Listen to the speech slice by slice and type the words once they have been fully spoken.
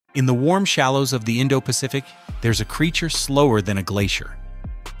In the warm shallows of the Indo-Pacific, there's a creature slower than a glacier,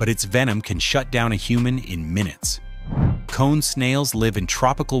 but its venom can shut down a human in minutes. Cone snails live in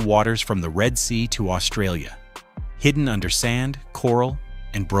tropical waters from the Red Sea to Australia, hidden under sand, coral,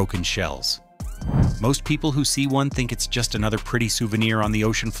 and broken shells. Most people who see one think it's just another pretty souvenir on the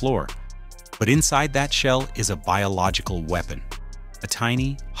ocean floor, but inside that shell is a biological weapon, a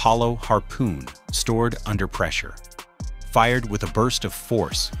tiny, hollow harpoon stored under pressure, fired with a burst of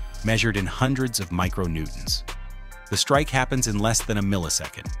force measured in hundreds of micronewtons. The strike happens in less than a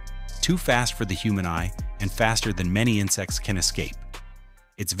millisecond, too fast for the human eye and faster than many insects can escape.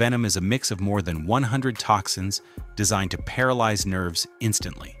 Its venom is a mix of more than 100 toxins designed to paralyze nerves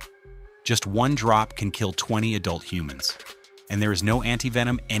instantly. Just one drop can kill 20 adult humans, and there is no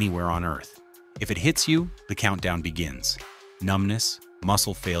antivenom anywhere on Earth. If it hits you, the countdown begins. Numbness,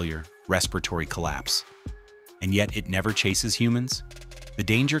 muscle failure, respiratory collapse. And yet it never chases humans? The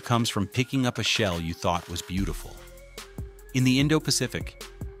danger comes from picking up a shell you thought was beautiful. In the Indo-Pacific,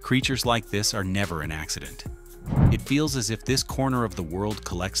 creatures like this are never an accident. It feels as if this corner of the world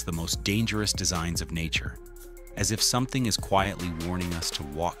collects the most dangerous designs of nature, as if something is quietly warning us to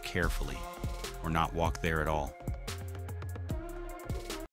walk carefully or not walk there at all.